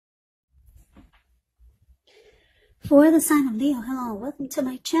For the sign of Leo, hello, welcome to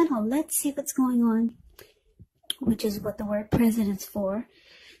my channel. Let's see what's going on, which is what the word president's for.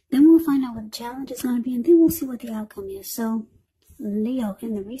 Then we'll find out what the challenge is going to be, and then we'll see what the outcome is. So, Leo,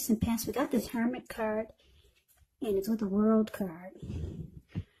 in the recent past, we got this Hermit card, and it's with the World card.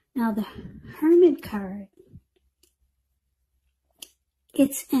 Now, the Hermit card,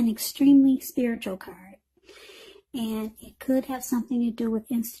 it's an extremely spiritual card. And it could have something to do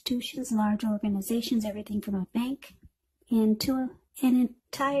with institutions, large organizations, everything from a bank into an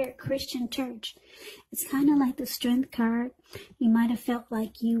entire Christian church. It's kind of like the Strength card. You might have felt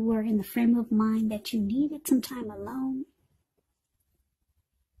like you were in the frame of mind that you needed some time alone.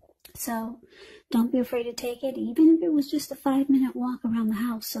 So don't be afraid to take it, even if it was just a 5-minute walk around the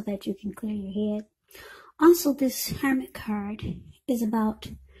house so that you can clear your head. Also, this Hermit card is about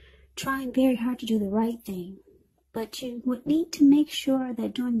trying very hard to do the right thing. But you would need to make sure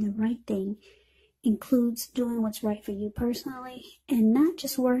that doing the right thing includes doing what's right for you personally and not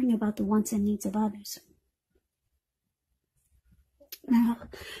just worrying about the wants and needs of others. Now,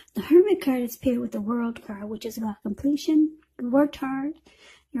 the Hermit card is paired with the World card, which is about completion. You worked hard.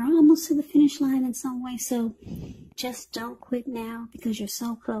 You're almost to the finish line in some way, so just don't quit now because you're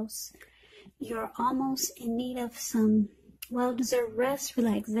so close. You're almost in need of some well-deserved rest,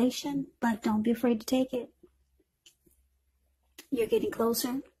 relaxation, but don't be afraid to take it. You're getting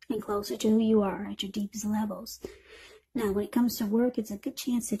closer and closer to who you are at your deepest levels. Now, when it comes to work, it's a good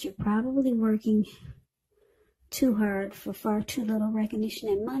chance that you're probably working too hard for far too little recognition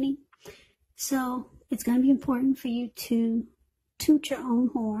and money. So it's going to be important for you to toot your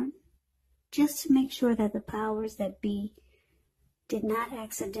own horn just to make sure that the powers that be did not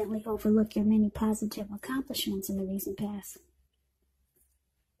accidentally overlook your many positive accomplishments in the recent past.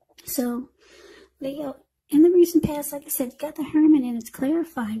 So, Leo, in the recent past, like I said, you got the Hermit, and it's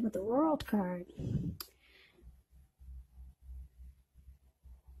clarified with the World card.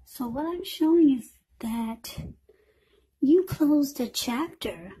 So what I'm showing is that you closed a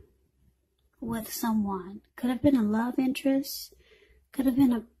chapter with someone. Could have been a love interest, could have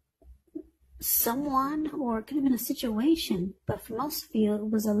been someone, or it could have been a situation. But for most of you, it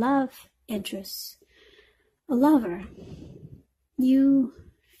was a love interest, a lover. You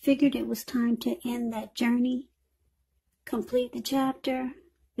figured it was time to end that journey, complete the chapter.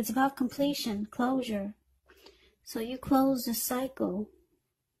 It's about completion, closure. So you closed the cycle.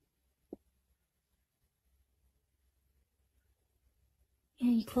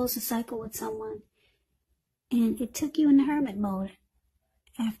 Yeah, you closed the cycle with someone, and it took you in the Hermit mode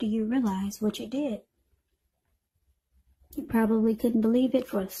after you realized what you did. You probably couldn't believe it.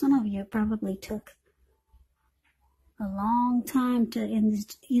 For some of you, it probably took a long time to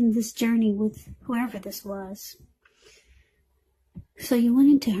end this journey with whoever this was. So you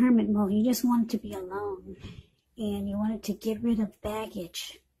went into Hermit mode. You just wanted to be alone, and you wanted to get rid of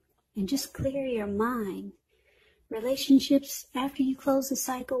baggage and just clear your mind. Relationships, after you close the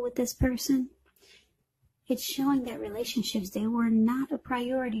cycle with this person, it's showing that relationships, they were not a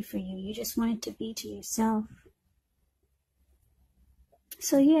priority for you. You just wanted to be to yourself.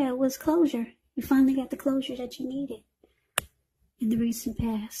 So yeah, it was closure. You finally got the closure that you needed in the recent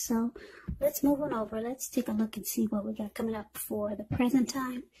past. So let's move on over. Let's take a look and see what we got coming up for the present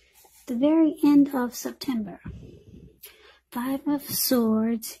time. The very end of September. 5 of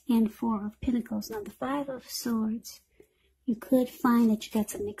Swords and 4 of Pentacles. Now the 5 of Swords, you could find that you got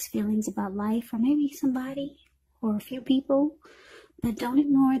some mixed feelings about life, or maybe somebody or a few people. But don't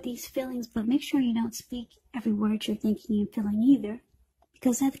ignore these feelings, but make sure you don't speak every word you're thinking and feeling either,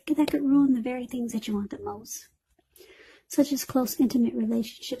 because that could ruin the very things that you want the most, such as close, intimate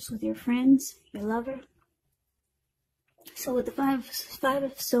relationships with your friends, your lover. So with the 5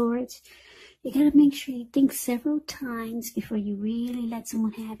 of Swords, you got to make sure you think several times before you really let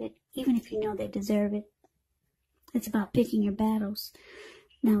someone have it, even if you know they deserve it. It's about picking your battles.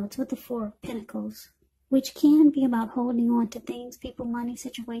 Now, it's with the 4 of Pentacles, which can be about holding on to things, people, money,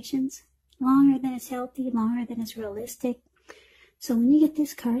 situations, longer than it's healthy, longer than it's realistic. So when you get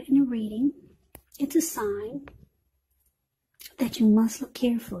this card in a reading, it's a sign that you must look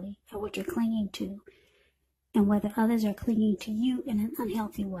carefully at what you're clinging to and whether others are clinging to you in an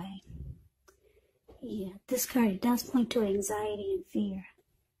unhealthy way. Yeah, this card, it does point to anxiety and fear.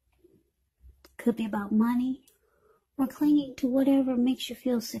 It could be about money or clinging to whatever makes you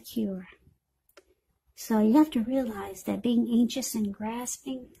feel secure. So you have to realize that being anxious and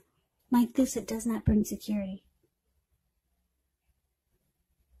grasping like this, it does not bring security.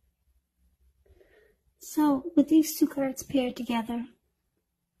 So with these two cards paired together,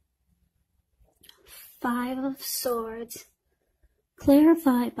 5 of Swords,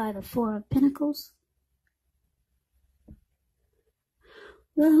 clarified by the 4 of Pentacles,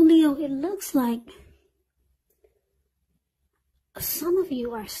 Well, Leo, it looks like some of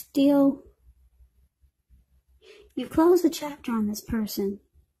you are still, you closed the chapter on this person.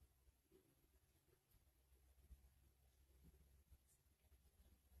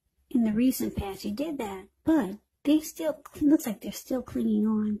 In the recent past, you did that, but they still, it looks like they're still clinging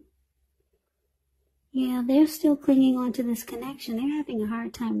on. Yeah, they're still clinging on to this connection. They're having a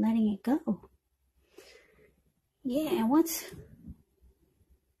hard time letting it go. Yeah, and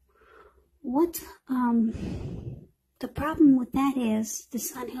the problem with that is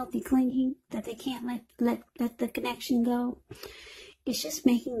this unhealthy clinging, that they can't let the connection go. It's just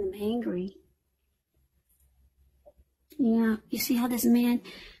making them angry. Yeah, you see how this man,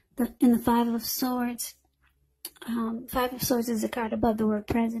 in the Five of Swords, Five of Swords is a card above the word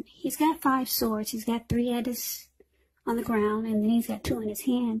present. He's got 5 swords. He's got 3 on the ground, and then he's got 2 in his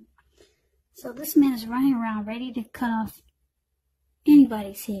hand. So this man is running around ready to cut off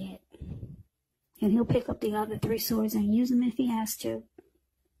anybody's head. And he'll pick up the other 3 swords and use them if he has to.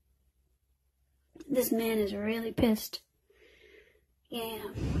 This man is really pissed. Yeah.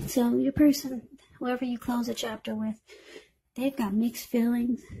 So your person, whoever you close the chapter with, they've got mixed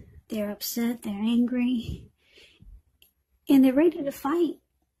feelings. They're upset. They're angry. And they're ready to fight.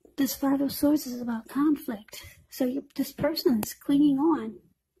 This 5 of Swords is about conflict. So this person is clinging on.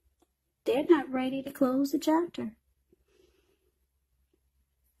 They're not ready to close the chapter.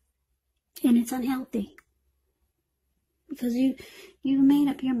 And it's unhealthy. Because you made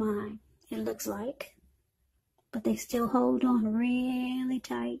up your mind, it looks like. But they still hold on really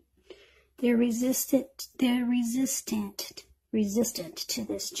tight. They're resistant to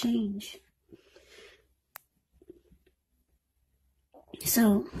this change.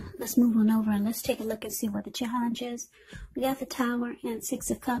 So let's move on over and let's take a look and see what the challenge is. We got the Tower and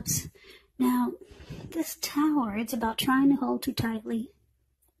 6 of Cups. Now, this Tower, it's about trying to hold too tightly,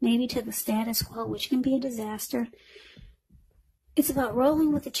 maybe to the status quo, which can be a disaster. It's about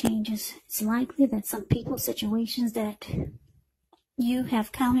rolling with the changes. It's likely that some people's situations that you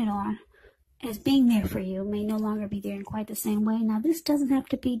have counted on as being there for you may no longer be there in quite the same way. Now, this doesn't have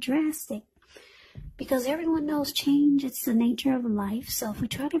to be drastic, because everyone knows change. It's the nature of life. So if we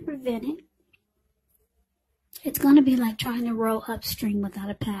try to prevent it, it's going to be like trying to row upstream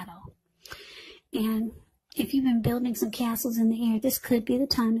without a paddle. And if you've been building some castles in the air, this could be the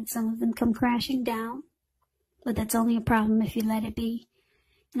time that some of them come crashing down. But that's only a problem if you let it be.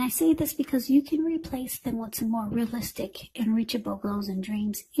 And I say this because you can replace them with some more realistic and reachable goals and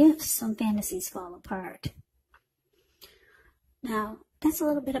dreams if some fantasies fall apart. Now, that's a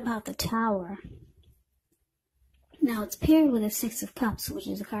little bit about the Tower. Now, it's paired with a 6 of Cups, which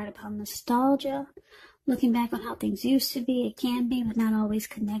is a card about nostalgia, looking back on how things used to be. It can be, but not always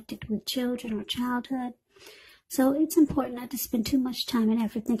connected with children or childhood. So it's important not to spend too much time and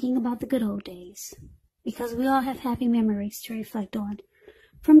effort thinking about the good old days, because we all have happy memories to reflect on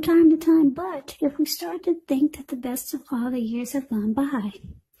from time to time. But if we start to think that the best of all the years have gone by,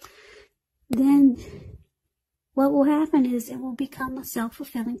 then what will happen is it will become a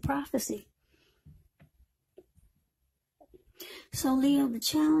self-fulfilling prophecy. So Leo, the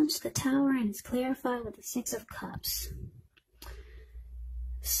challenge, the Tower, and it's clarified with the 6 of Cups.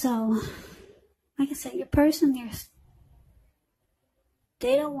 So, like I said, your person,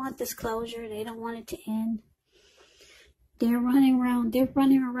 they don't want this closure. They don't want it to end. They're running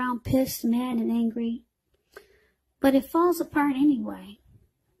around pissed, mad, and angry. But it falls apart anyway.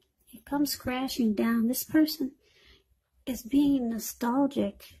 It comes crashing down. This person is being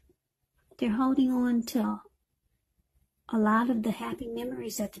nostalgic. They're holding on to a lot of the happy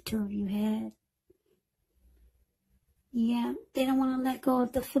memories that the two of you had. Yeah, they don't want to let go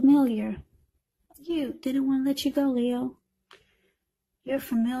of the familiar. They don't want to let you go, Leo. You're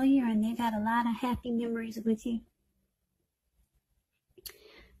familiar and they got a lot of happy memories with you.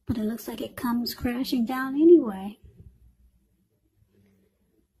 But it looks like it comes crashing down anyway.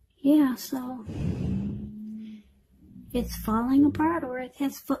 Yeah, so it's falling apart, or it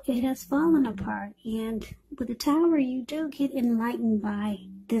has fallen apart. And with the Tower, you do get enlightened by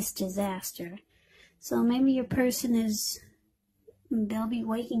this disaster. So maybe your person they'll be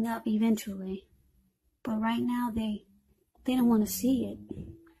waking up eventually. But right now, they don't want to see it.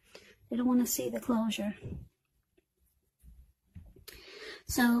 They don't want to see the closure.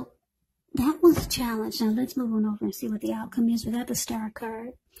 So that was a challenge. Now let's move on over and see what the outcome is. We got the Star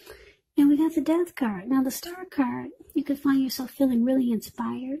card. And we got the Death card. Now the Star card, you could find yourself feeling really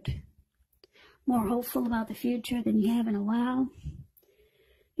inspired, more hopeful about the future than you have in a while.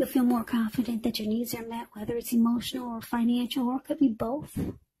 You'll feel more confident that your needs are met, whether it's emotional or financial, or it could be both.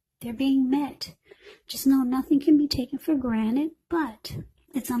 They're being met. Just know nothing can be taken for granted, but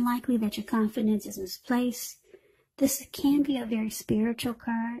It's unlikely that your confidence is misplaced. This can be a very spiritual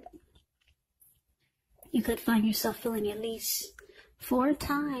card. You could find yourself feeling, at least for a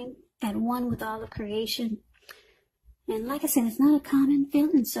time, at one with all of creation. And like I said, it's not a common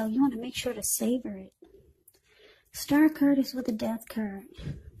feeling, so you want to make sure to savor it. Star card is with a death card.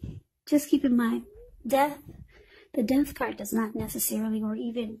 Just keep in mind, the death card does not necessarily or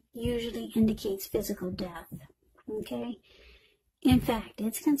even usually indicates physical death. Okay? In fact,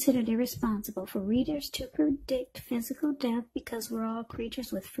 it's considered irresponsible for readers to predict physical death because we're all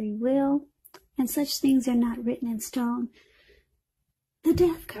creatures with free will, and such things are not written in stone. The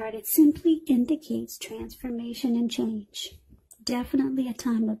death card, it simply indicates transformation and change. Definitely a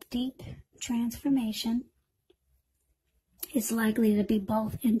time of deep transformation. It's likely to be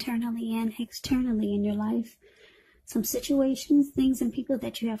both internally and externally in your life. Some situations, things, and people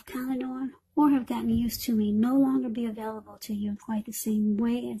that you have counted on or have gotten used to may no longer be available to you in quite the same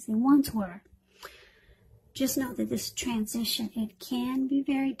way as they once were. Just know that this transition, it can be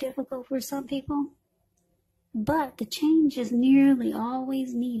very difficult for some people, but the change is nearly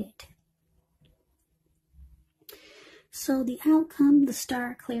always needed. So the outcome, the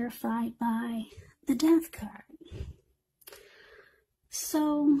star clarified by the death card.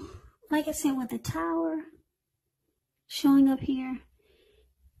 So, like I said, with the Tower showing up here,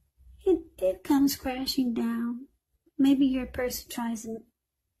 it comes crashing down. Maybe your person tries to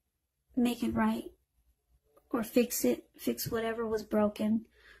make it right or fix whatever was broken,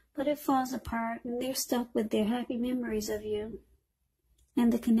 but it falls apart and they're stuck with their happy memories of you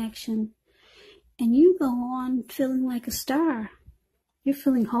and the connection. And you go on feeling like a star. You're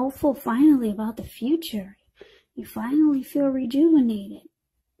feeling hopeful finally about the future. You finally feel rejuvenated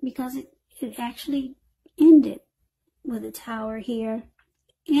because it actually ended with the Tower here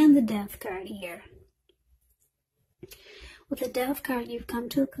and the Death card here. With the Death card, you've come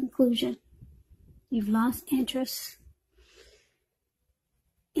to a conclusion. You've lost interest.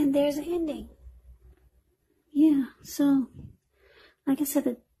 And there's an ending. Yeah, so, like I said,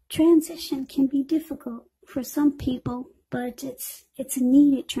 the transition can be difficult for some people, but it's a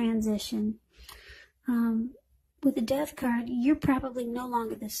needed transition. With the Death card, you're probably no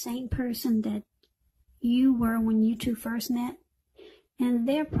longer the same person that you were when you two first met. And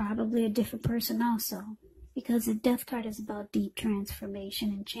they're probably a different person also, because the Death card is about deep transformation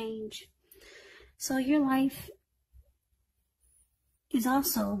and change. So your life is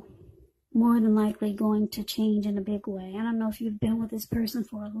also more than likely going to change in a big way. I don't know if you've been with this person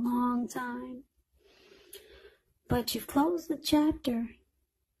for a long time, but you've closed the chapter.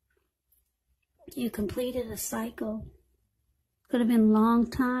 You completed a cycle. Could have been a long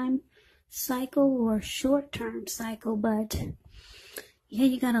time cycle or short-term cycle, but yeah,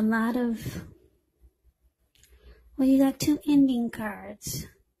 you got a lot of, well, you got two ending cards.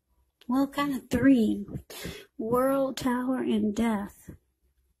 Well, kind of three. World, Tower, and Death.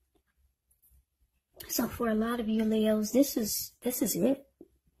 So for a lot of you Leos, this is it.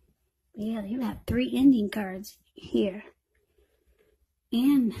 Yeah, you have three ending cards here.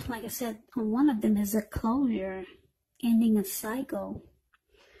 And like I said, on one of them is a closure, ending a cycle.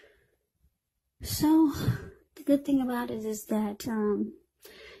 So the good thing about it is that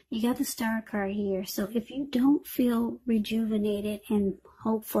you got the Star card here. So if you don't feel rejuvenated and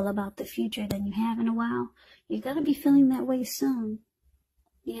hopeful about the future than you have in a while, you're going to be feeling that way soon.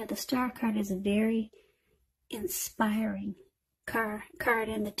 Yeah, the Star card is a very inspiring card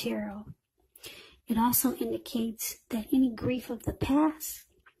in the tarot. It also indicates that any grief of the past,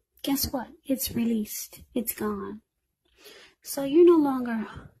 guess what? It's released. It's gone. So you're no longer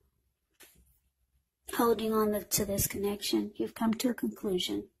holding on to this connection. You've come to a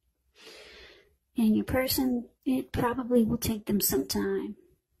conclusion. And your person, it probably will take them some time.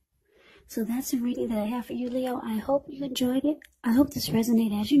 So that's a reading that I have for you, Leo. I hope you enjoyed it. I hope this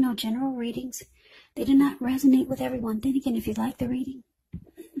resonated. As you know, general readings, they do not resonate with everyone. Then again, if you like the reading,